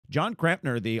John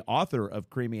Krampner, the author of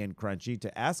Creamy and Crunchy,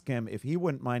 to ask him if he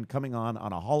wouldn't mind coming on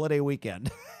a holiday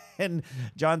weekend. And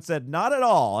John said, not at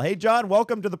all. Hey, John,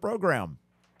 welcome to the program.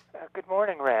 Good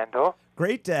morning, Randall.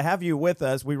 Great to have you with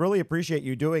us. We really appreciate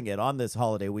you doing it on this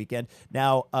holiday weekend.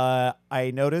 Now,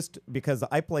 I noticed, because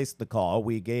I placed the call,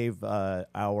 we gave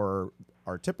our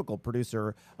typical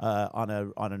producer on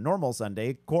a normal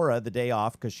Sunday, Cora, the day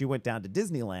off because she went down to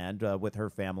Disneyland with her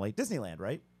family. Disneyland,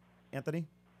 right, Anthony?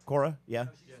 Cora? Yeah?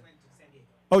 No, she just went to San Diego.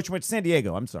 Oh, she went to San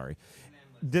Diego. I'm sorry.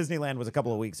 Disneyland was a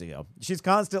couple of weeks ago. She's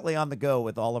constantly on the go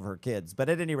with all of her kids. But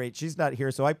at any rate, she's not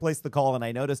here. So I placed the call and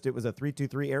I noticed it was a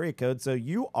 323 area code. So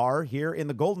you are here in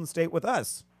the Golden State with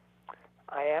us.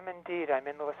 I am indeed. I'm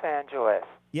in Los Angeles.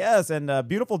 Yes, and a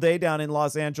beautiful day down in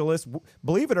Los Angeles.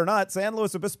 Believe it or not, San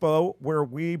Luis Obispo, where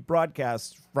we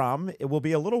broadcast from, it will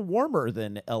be a little warmer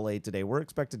than L.A. today. We're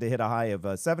expected to hit a high of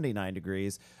 79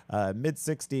 degrees,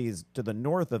 mid-60s to the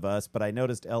north of us, but I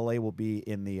noticed L.A. will be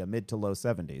in the mid to low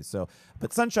 70s. So,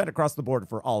 but sunshine across the board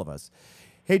for all of us.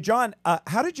 Hey, John,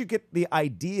 how did you get the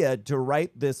idea to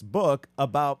write this book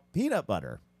about peanut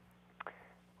butter?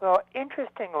 Well,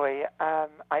 interestingly,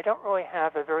 I don't really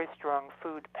have a very strong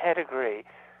food pedigree.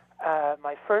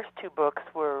 My first two books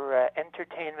were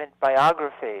entertainment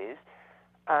biographies.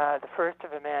 The first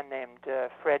of a man named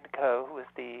Fred Coe, who was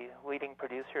the leading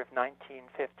producer of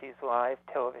 1950s live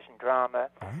television drama,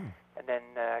 and then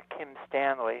Kim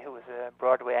Stanley, who was a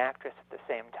Broadway actress at the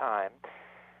same time.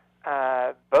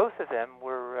 Both of them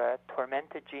were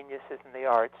tormented geniuses in the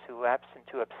arts who lapsed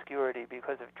into obscurity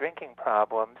because of drinking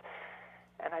problems.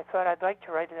 And I thought I'd like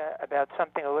to write about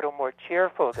something a little more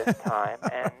cheerful this time.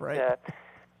 And Right.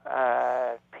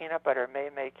 Peanut butter may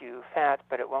make you fat,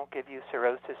 but it won't give you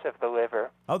cirrhosis of the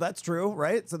liver. Oh, that's true,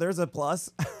 right? So there's a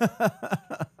plus.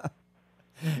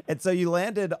 And so you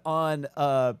landed on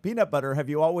peanut butter. Have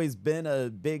you always been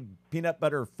a big peanut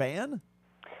butter fan?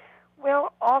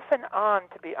 Well, off and on,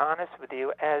 to be honest with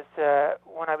you, as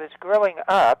when I was growing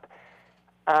up,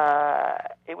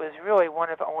 it was really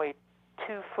one of only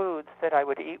two foods that I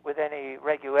would eat with any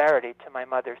regularity, to my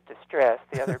mother's distress,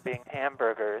 the other being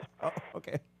hamburgers. Oh,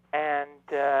 okay. And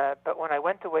but when I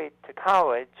went away to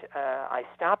college, I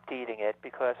stopped eating it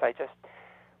because I just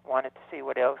wanted to see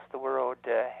what else the world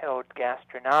held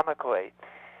gastronomically.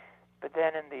 But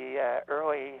then in the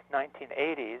early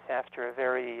 1980s, after a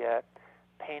very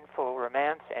painful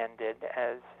romance ended,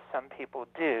 as some people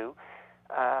do,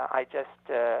 I just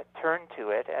turned to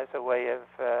it as a way of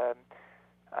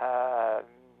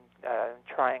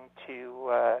trying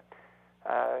to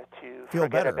Feel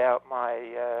forget better about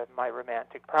my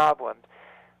romantic problems.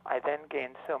 I then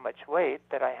gained so much weight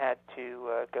that I had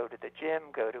to go to the gym,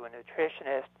 go to a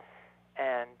nutritionist,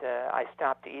 and I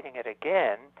stopped eating it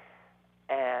again.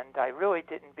 And I really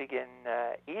didn't begin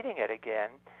eating it again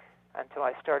until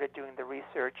I started doing the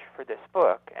research for this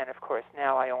book. And of course,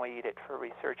 now I only eat it for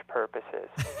research purposes.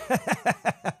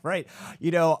 Right.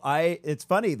 You know, it's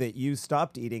funny that you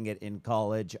stopped eating it in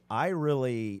college. I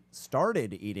really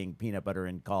started eating peanut butter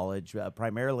in college,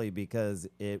 primarily because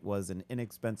it was an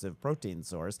inexpensive protein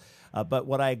source. But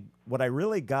what I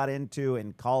really got into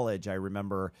in college, I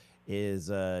remember,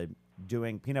 is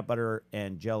doing peanut butter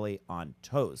and jelly on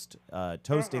toast,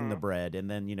 toasting the bread, and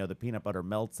then, you know, the peanut butter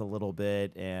melts a little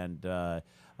bit, and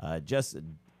just,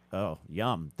 oh,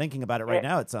 yum. Thinking about it right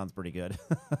now, it sounds pretty good.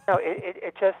 No,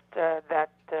 it just,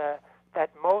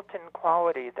 that molten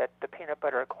quality that the peanut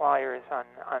butter acquires on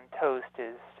toast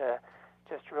is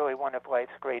just really one of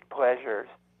life's great pleasures.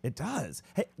 It does.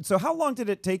 Hey, so how long did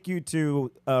it take you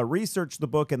to research the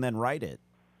book and then write it?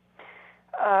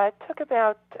 It took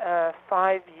about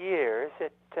 5 years.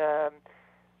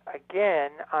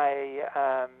 Again,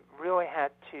 I really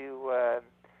had to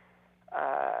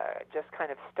just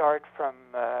kind of start from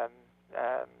the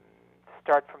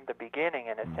beginning.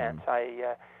 In a sense,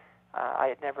 I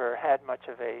had never had much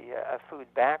of a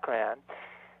food background.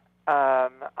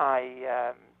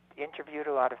 I interviewed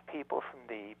a lot of people from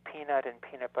the peanut and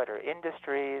peanut butter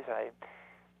industries. I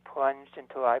plunged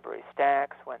into library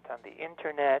stacks, went on the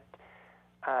internet.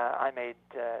 I made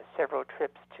several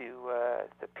trips to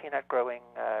the peanut-growing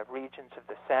regions of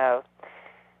the South,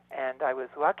 and I was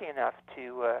lucky enough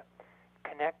to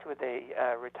connect with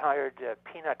a retired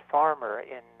peanut farmer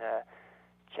in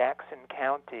Jackson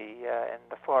County in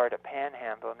the Florida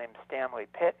Panhandle named Stanley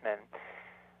Pittman,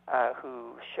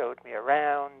 who showed me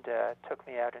around, took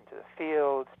me out into the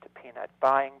fields to peanut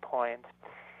buying points.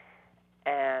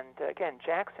 And again,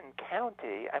 Jackson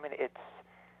County, I mean, it's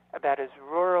about as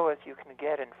rural as you can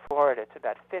get in Florida. It's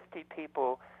about 50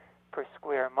 people per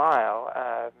square mile.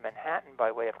 Manhattan, by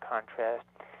way of contrast,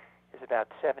 is about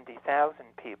 70,000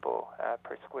 people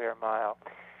per square mile.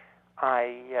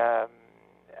 I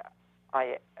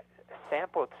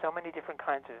sampled so many different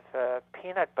kinds of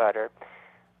peanut butter.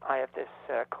 I have this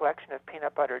collection of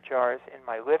peanut butter jars in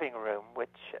my living room, which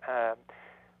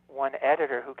one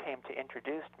editor who came to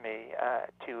interview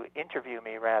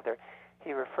me,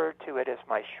 he referred to it as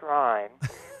my shrine.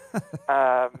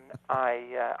 I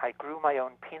grew my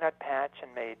own peanut patch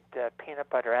and made peanut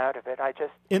butter out of it.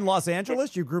 In Los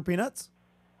Angeles, you grew peanuts?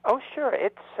 Oh, sure.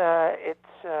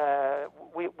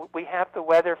 We have the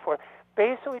weather for.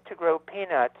 Basically, to grow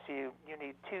peanuts, you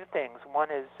need two things.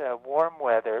 One is warm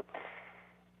weather,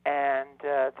 and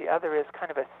the other is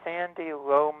kind of a sandy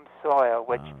loam soil,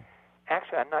 which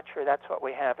actually I'm not sure that's what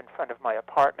we have in front of my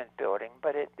apartment building,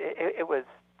 but it was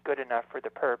good enough for the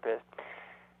purpose.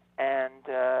 And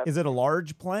is it a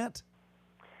large plant?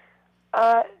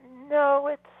 No,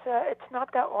 it's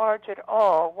not that large at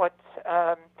all.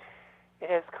 It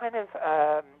has kind of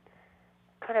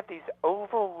these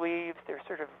oval leaves. They're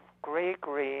sort of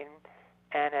gray-green,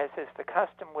 and as is the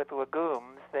custom with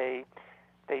legumes, they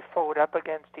fold up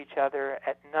against each other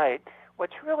at night.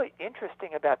 What's really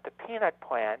interesting about the peanut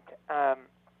plant,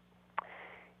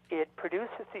 it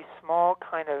produces these small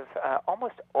kind of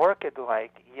almost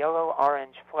orchid-like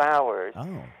yellow-orange flowers.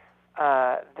 Oh.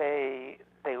 They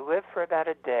live for about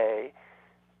a day.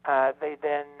 They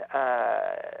then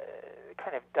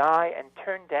kind of die and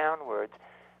turn downwards,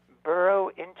 burrow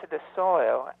into the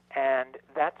soil, and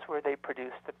that's where they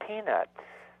produce the peanut.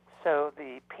 So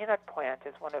the peanut plant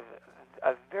is one of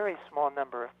a very small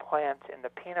number of plants in the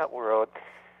peanut world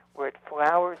where it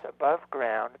flowers above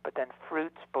ground but then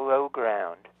fruits below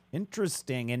ground.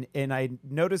 Interesting. And I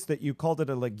noticed that you called it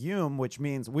a legume, which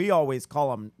means we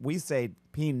say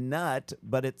peanut,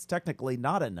 but it's technically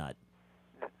not a nut.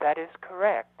 That is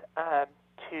correct.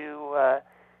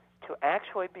 To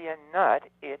actually be a nut,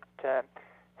 it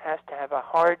has to have a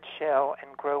hard shell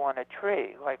and grow on a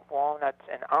tree, like walnuts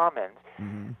and almonds.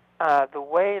 Mm-hmm. The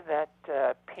way that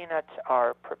peanuts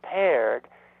are prepared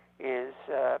is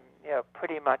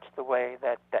pretty much the way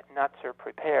that nuts are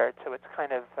prepared. So it's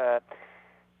kind of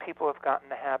people have gotten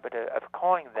the habit of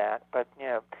calling that, but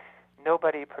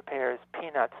nobody prepares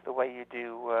peanuts the way you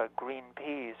do green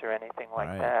peas or anything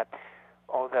like that.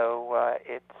 Although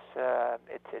it's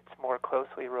more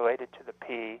closely related to the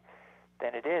pea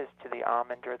than it is to the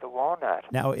almond or the walnut.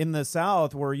 Now, in the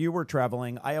South, where you were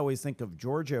traveling, I always think of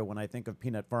Georgia when I think of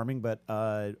peanut farming, but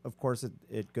of course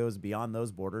it goes beyond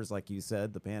those borders, like you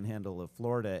said, the panhandle of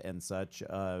Florida and such,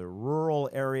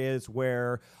 rural areas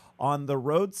where on the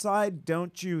roadside,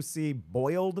 don't you see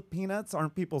boiled peanuts?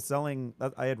 Aren't people selling?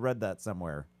 I had read that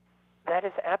somewhere. That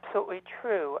is absolutely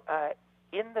true.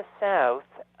 In the South,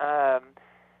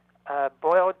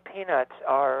 boiled peanuts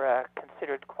are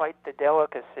considered quite the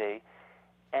delicacy.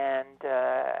 And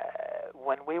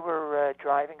when we were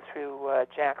driving through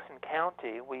Jackson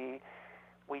County, we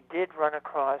did run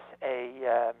across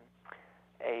a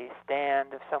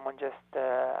stand of someone just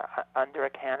under a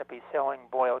canopy selling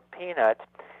boiled peanuts.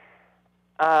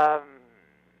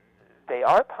 They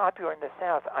are popular in the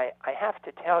South. I have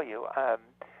to tell you,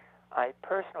 I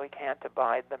personally can't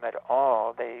abide them at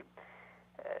all. They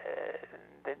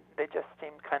just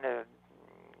seem kind of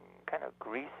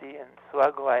greasy and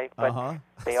slug-like, but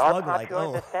they are popular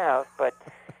in the South. But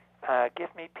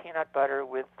give me peanut butter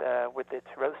with its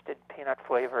roasted peanut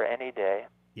flavor any day.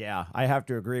 Yeah, I have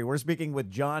to agree. We're speaking with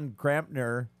John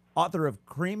Krampner, author of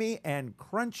Creamy and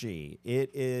Crunchy.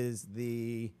 It is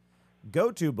the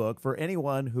go-to book for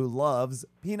anyone who loves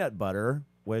peanut butter,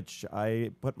 which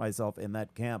I put myself in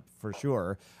that camp for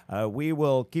sure. We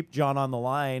will keep John on the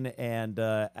line and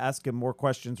ask him more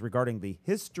questions regarding the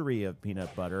history of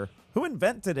peanut butter. Who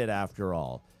invented it, after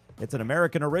all? It's an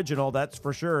American original, that's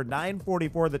for sure.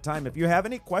 9:44 the time. If you have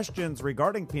any questions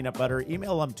regarding peanut butter,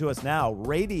 email them to us now,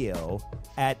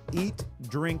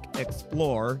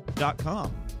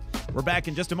 radio@eatdrinkexplore.com. We're back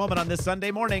in just a moment on this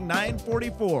Sunday morning,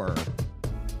 9:44.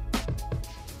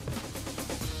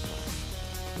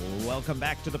 Welcome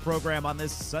back to the program on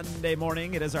this Sunday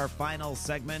morning. It is our final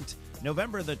segment,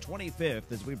 November the 25th,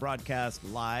 as we broadcast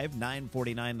live,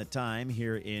 9:49 the time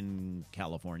here in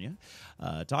California.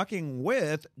 Talking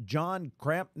with John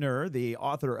Krampner, the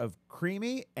author of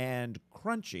Creamy and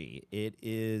Crunchy. It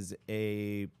is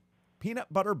a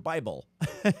peanut butter Bible.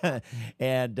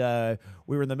 And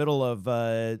we were in the middle of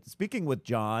speaking with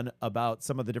John about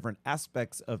some of the different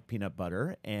aspects of peanut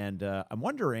butter. And I'm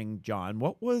wondering, John,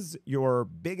 what was your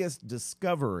biggest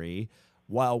discovery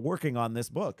while working on this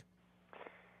book?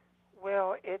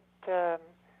 Well, there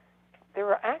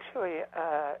were actually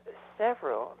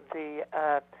several. The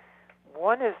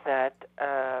one is that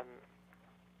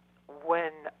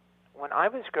when when I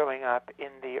was growing up in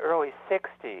the early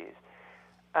 60s,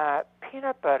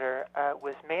 peanut butter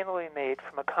was mainly made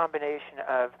from a combination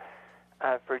of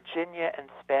Virginia and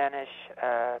Spanish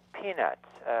peanuts.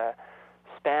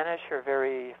 Spanish are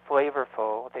very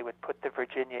flavorful. They would put the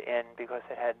Virginia in because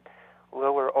it had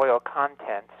lower oil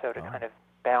content, so to kind of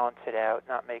balance it out,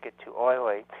 not make it too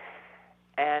oily.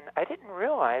 And I didn't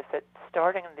realize that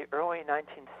starting in the early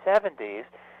 1970s,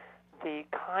 the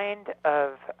kind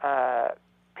of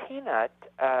peanut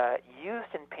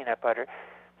used in peanut butter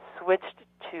switched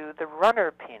to the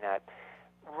runner peanut.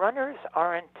 Runners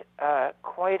aren't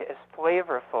quite as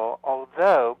flavorful,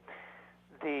 although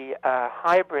the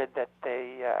hybrid that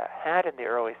they had in the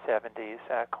early 70s,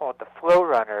 called the Flow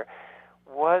Runner,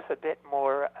 was a bit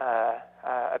more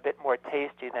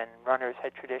tasty than runners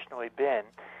had traditionally been.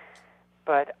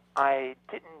 But I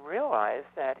didn't realize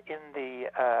that in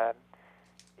the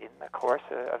course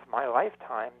of my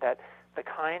lifetime that the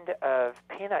kind of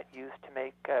peanut used to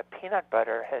make peanut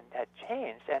butter had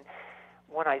changed. And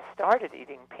when I started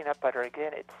eating peanut butter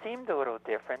again, it seemed a little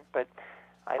different, but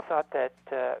I thought that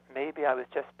maybe I was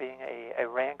just being a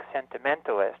rank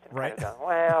sentimentalist and kind of going,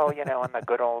 well, in the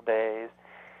good old days.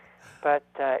 But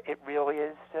it really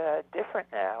is different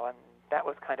now, and that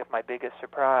was kind of my biggest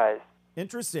surprise.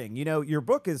 Interesting. Your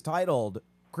book is titled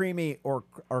Creamy or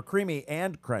Creamy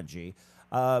and Crunchy,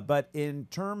 but in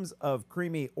terms of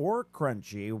creamy or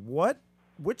crunchy,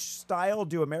 which style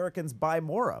do Americans buy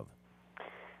more of?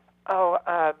 Oh,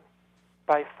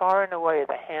 by far and away,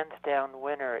 the hands-down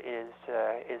winner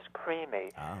is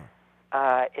creamy.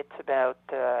 Oh. It's about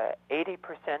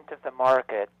 80% of the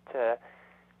market.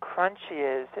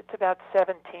 Crunchy it's about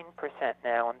 17%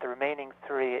 now, and the remaining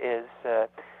 3 is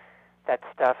that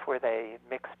stuff where they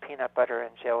mix peanut butter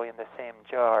and jelly in the same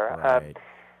jar. Right.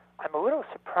 I'm a little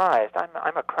surprised.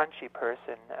 I'm a crunchy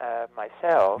person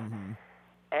myself,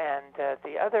 and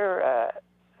the other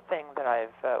thing that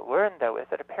I've learned, though, is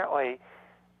that apparently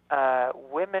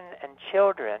women and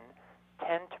children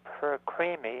tend to prefer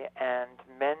creamy, and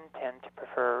men tend to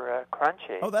prefer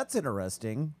crunchy. Oh, that's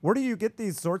interesting. Where do you get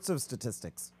these sorts of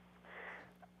statistics?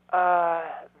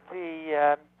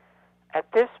 At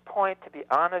this point, to be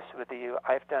honest with you,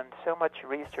 I've done so much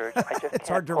research, I just It's can't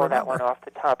hard to pull that remember. one off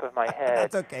the top of my head.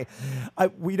 That's okay.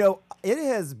 It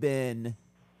has been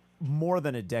more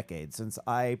than a decade since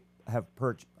I have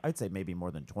purchased, I'd say maybe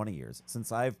more than 20 years,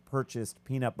 since I've purchased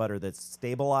peanut butter that's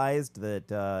stabilized, that,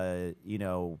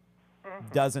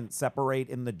 doesn't separate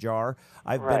in the jar.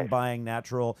 I've been buying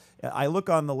natural. I look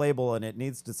on the label and it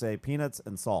needs to say peanuts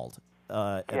and salt.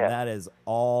 And that is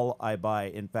all I buy.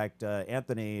 In fact,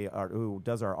 Anthony, who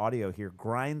does our audio here,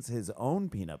 grinds his own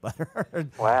peanut butter.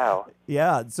 Wow.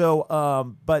 Yeah. So,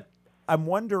 but I'm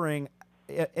wondering,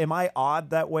 am I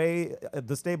odd that way?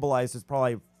 The stabilized is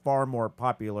probably far more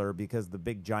popular because the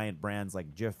big giant brands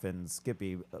like Jif and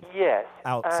Skippy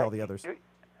outsell the others.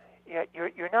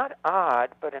 You're not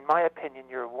odd, but in my opinion,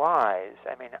 you're wise.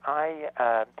 I mean, I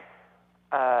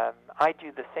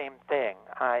do the same thing.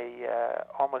 I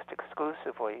almost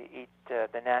exclusively eat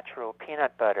the natural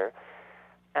peanut butter,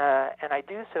 and I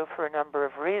do so for a number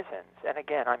of reasons. And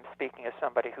again, I'm speaking as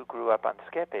somebody who grew up on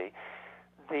Skippy.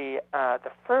 The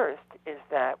first is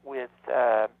that with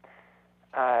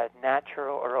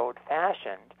natural or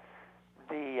old-fashioned,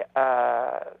 the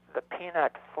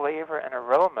peanut flavor and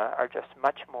aroma are just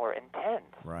much more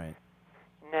intense. Right.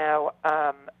 Now,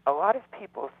 a lot of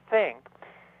people think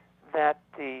that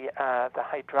the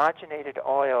hydrogenated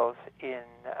oils in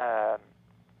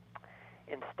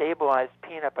stabilized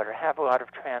peanut butter have a lot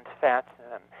of trans fats in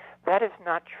them. That is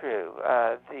not true.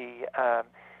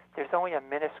 There's only a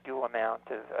minuscule amount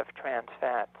of trans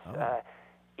fats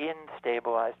in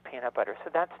stabilized peanut butter, so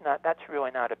that's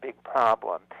really not a big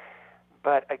problem.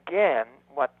 But again,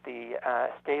 what the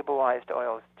stabilized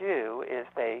oils do is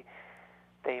they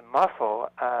muffle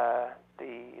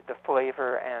the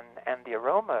flavor and the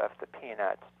aroma of the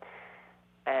peanuts.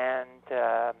 And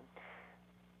the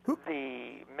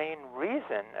main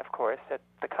reason, of course, that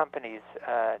the companies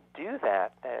do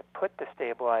that, put the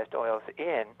stabilized oils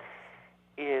in,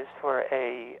 is for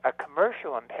a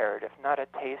commercial imperative, not a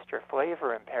taste or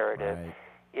flavor imperative.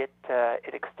 Right.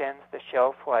 It extends the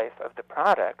shelf life of the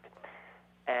product,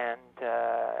 and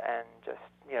just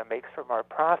makes for more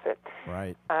profit.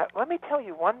 Right. Let me tell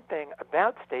you one thing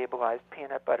about stabilized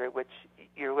peanut butter, which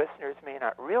your listeners may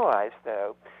not realize,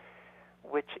 though,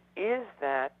 which is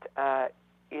that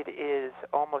it is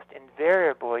almost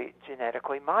invariably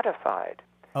genetically modified.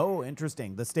 Oh,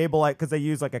 interesting. The stabilized, because they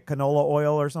use like a canola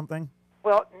oil or something?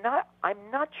 Well,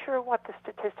 I'm not sure what the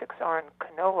statistics are in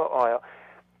canola oil,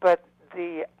 but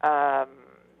the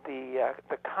the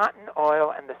cotton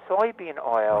oil and the soybean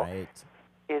oil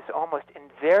is almost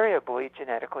invariably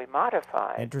genetically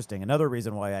modified. Interesting. Another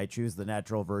reason why I choose the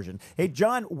natural version. Hey,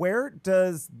 John, where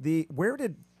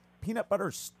did peanut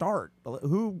butter start?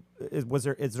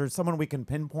 Is there someone we can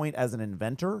pinpoint as an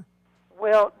inventor?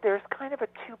 Well, there's kind of a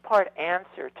two-part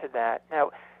answer to that.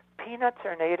 Now, peanuts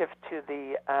are native to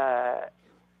the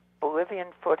Bolivian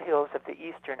foothills of the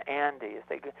eastern Andes.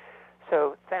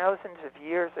 So thousands of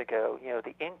years ago,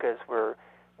 the Incas were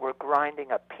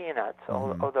grinding up peanuts,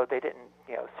 although they didn't,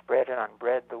 spread it on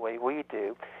bread the way we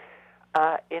do.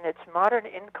 In its modern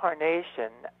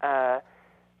incarnation,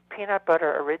 peanut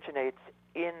butter originates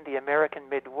in the American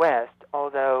Midwest,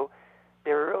 although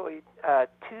there are really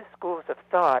two schools of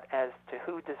thought as to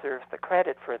who deserves the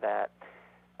credit for that.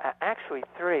 Actually,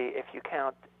 three, if you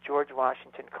count George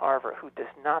Washington Carver, who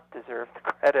does not deserve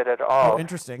the credit at all. Oh,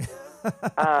 interesting.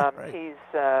 Right. He's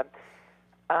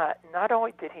not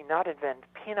only did he not invent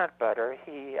peanut butter,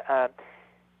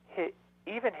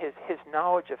 even his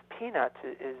knowledge of peanuts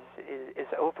is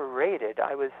overrated.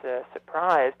 I was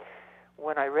surprised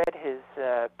when I read his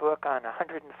book on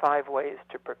 105 ways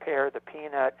to prepare the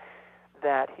peanut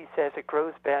that he says it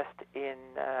grows best in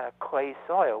clay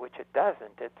soil, which it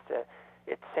doesn't.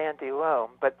 It's sandy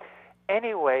loam. But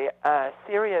anyway,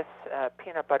 serious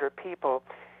peanut butter people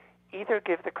either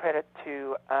give the credit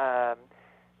to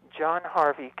John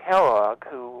Harvey Kellogg,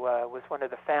 who was one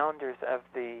of the founders of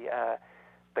the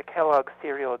Kellogg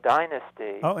cereal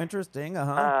dynasty. Oh, interesting.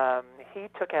 He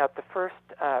took out the first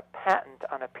patent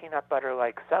on a peanut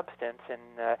butter-like substance in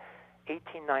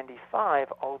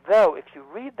 1895, although if you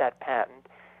read that patent,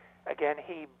 again,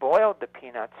 he boiled the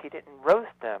peanuts. He didn't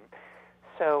roast them.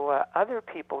 So other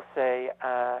people say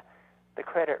the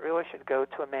credit really should go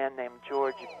to a man named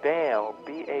George Bayle,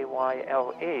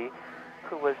 B-A-Y-L-E,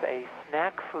 who was a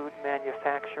snack food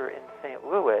manufacturer in St.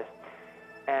 Louis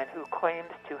and who claims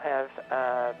to have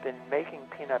been making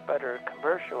peanut butter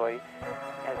commercially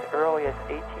as early as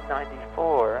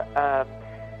 1894.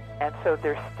 And so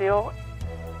there's still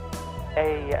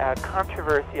a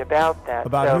controversy about that.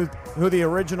 About who the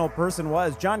original person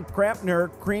was. John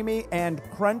Krampner, Creamy and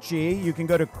Crunchy. You can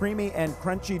go to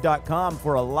creamyandcrunchy.com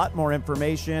for a lot more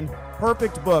information.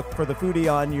 Perfect book for the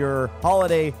foodie on your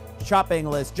holiday shopping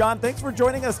list. John, thanks for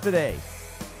joining us today.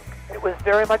 It was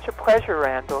very much a pleasure,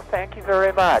 Randall. Thank you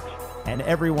very much. And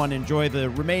everyone, enjoy the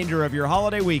remainder of your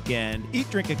holiday weekend. Eat,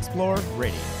 Drink, Explore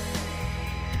Radio.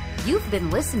 You've been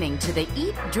listening to the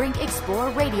Eat, Drink, Explore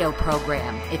radio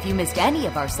program. If you missed any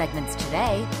of our segments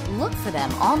today, look for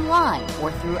them online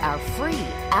or through our free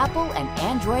Apple and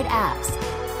Android apps.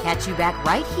 Catch you back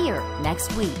right here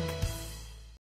next week.